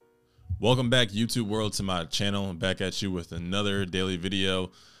Welcome back, YouTube world, to my channel. I'm back at you with another daily video.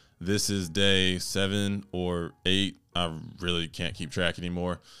 This is day 7 or 8. I really can't keep track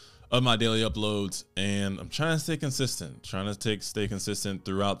anymore of my daily uploads, and I'm trying to stay consistent, stay consistent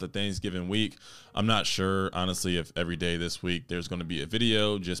throughout the Thanksgiving week. I'm not sure, honestly, if every day this week there's going to be a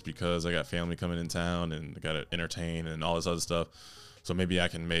video, just because I got family coming in town and I got to entertain and all this other stuff. So maybe I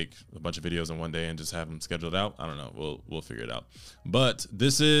can make a bunch of videos in one day and just have them scheduled out. I don't know. We'll figure it out. But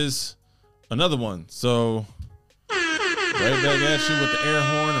this is another one. So right back at you with the air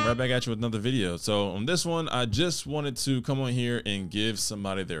horn and right back at you with another video. So on this one, I just wanted to come on here and give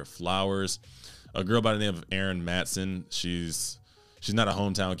somebody their flowers. A girl by the name of Erin Matson. She's not a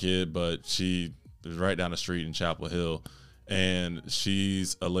hometown kid, but she is right down the street in Chapel Hill. And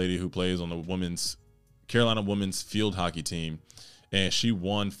she's a lady who plays on the Carolina women's field hockey team. And she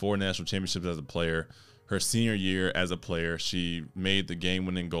won 4 national championships as a player. Her senior year as a player, she made the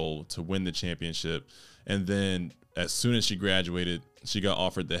game-winning goal to win the championship. And then as soon as she graduated, she got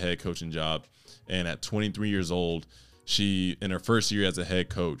offered the head coaching job. And at 23 years old, in her first year as a head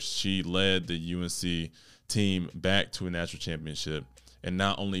coach, she led the UNC team back to a national championship. And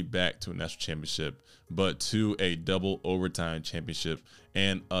not only back to a national championship, but to a double overtime championship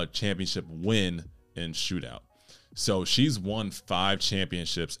and a championship win in shootout. So she's won 5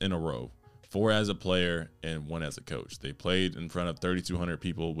 championships in a row, 4 as a player and 1 as a coach. They played in front of 3,200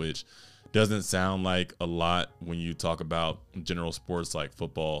 people, which doesn't sound like a lot when you talk about general sports like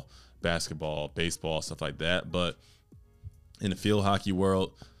football, basketball, baseball, stuff like that. But in the field hockey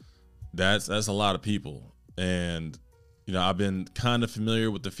world, that's a lot of people. And you know, I've been kind of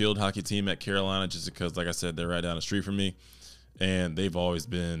familiar with the field hockey team at Carolina just because, like I said, they're right down the street from me, and they've always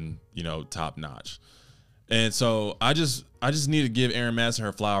been, you know, top notch. And so I just need to give Erin Matson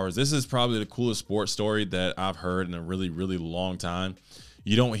her flowers. This is probably the coolest sports story that I've heard in a really, really long time.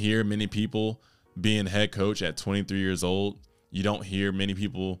 You don't hear many people being head coach at 23 years old. You don't hear many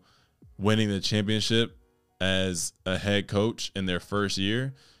people winning the championship as a head coach in their first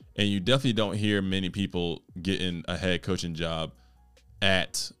year. And you definitely don't hear many people getting a head coaching job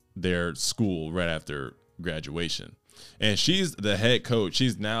at their school right after graduation. And she's the head coach.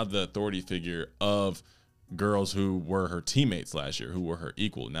 She's now the authority figure of girls who were her teammates last year, who were her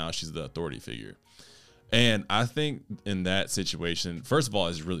equal. Now she's the authority figure. And I think in that situation, first of all,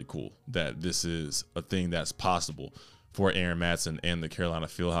 it's really cool that this is a thing that's possible for Erin Matson and the Carolina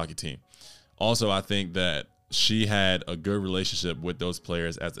field hockey team. Also, I think that she had a good relationship with those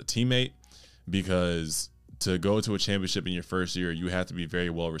players as a teammate, because to go to a championship in your first year, you have to be very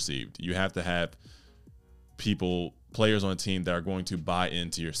well received. You have to have players on a team that are going to buy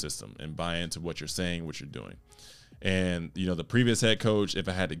into your system and buy into what you're saying, what you're doing. And, you know, the previous head coach, if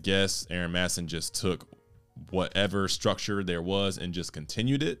I had to guess, Erin Matson just took whatever structure there was and just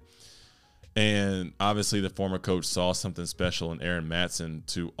continued it. And obviously the former coach saw something special in Erin Matson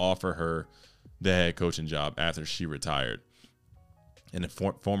to offer her the head coaching job after she retired. And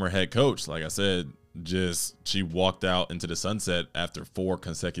the former head coach, like I said, she walked out into the sunset after 4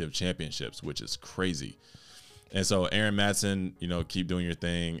 consecutive championships, which is crazy. And so Erin Matson, you know, keep doing your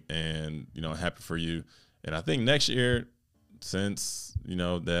thing, and, you know, happy for you. And I think next year, since, you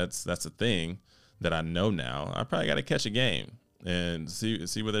know, that's a thing that I know now, I probably got to catch a game and see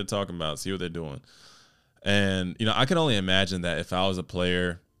what they're talking about, see what they're doing. And, you know, I can only imagine that if I was a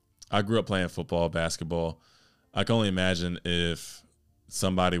player, I grew up playing football, basketball. I can only imagine if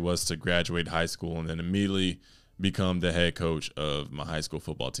somebody was to graduate high school and then immediately become the head coach of my high school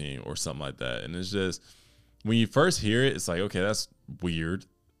football team or something like that. And it's just, when you first hear it, it's like, okay, that's weird.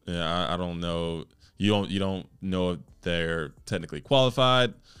 I don't know. You don't know if they're technically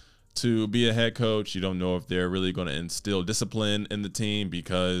qualified to be a head coach. You don't know if they're really going to instill discipline in the team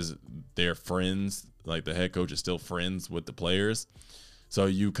because they're friends. Like, the head coach is still friends with the players. So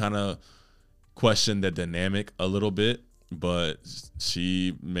you kind of question the dynamic a little bit, but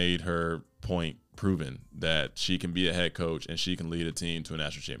she made her point proven that she can be a head coach and she can lead a team to a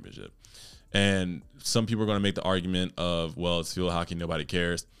national championship. And some people are going to make the argument of, well, it's field hockey, nobody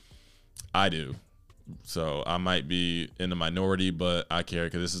cares. I do. So I might be in the minority, but I care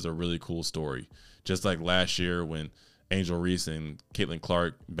because this is a really cool story. Just like last year when Angel Reese and Caitlin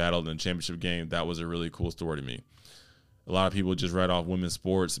Clark battled in the championship game, that was a really cool story to me. A lot of people just write off women's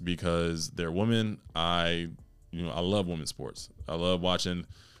sports because they're women. I love women's sports. I love watching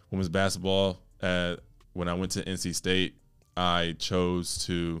women's basketball. When I went to NC State, I chose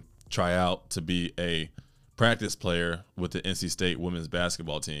to try out to be a practice player with the NC State women's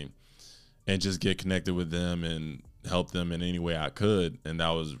basketball team and just get connected with them and help them in any way I could. And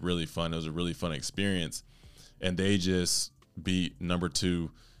that was really fun. It was a really fun experience. And they just beat number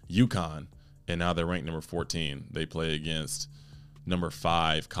 2 UConn, and now they're ranked number 14. They play against number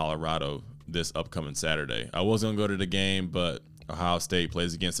 5 Colorado this upcoming Saturday. I was gonna go to the game, but Ohio State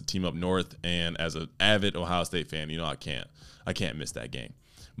plays against a team up north, and as an avid Ohio State fan, you know I can't miss that game.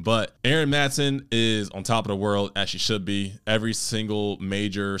 But Erin Matson is on top of the world, as she should be. Every single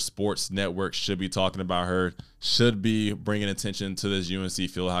major sports network should be talking about her, should be bringing attention to this UNC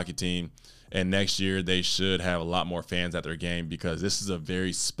field hockey team. And next year, they should have a lot more fans at their game, because this is a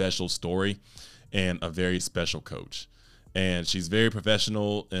very special story and a very special coach. And she's very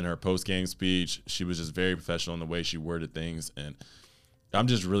professional in her post-game speech. She was just very professional in the way she worded things. And I'm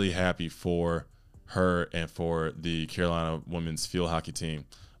just really happy for her and for the Carolina women's field hockey team.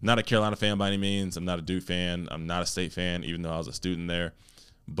 I'm not a Carolina fan by any means. I'm not a Duke fan. I'm not a State fan, even though I was a student there.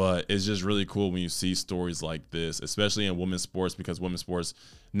 But it's just really cool when you see stories like this, especially in women's sports, because women's sports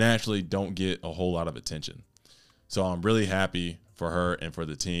naturally don't get a whole lot of attention. So I'm really happy for her and for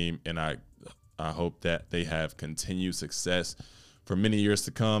the team, and I hope that they have continued success for many years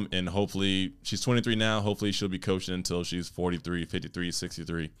to come. And hopefully, she's 23 now. Hopefully she'll be coaching until she's 43, 53,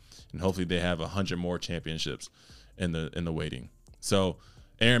 63, and hopefully they have 100 more championships in the waiting. So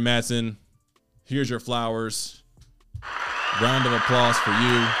Erin Matson, here's your flowers. Round of applause for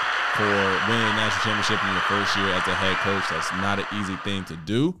you for winning a national championship in your first year as a head coach. That's not an easy thing to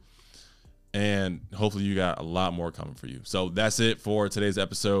do. And hopefully you got a lot more coming for you. So that's it for today's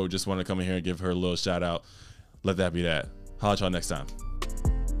episode. Just want to come in here and give her a little shout out. Let that be that. Holla at y'all next time.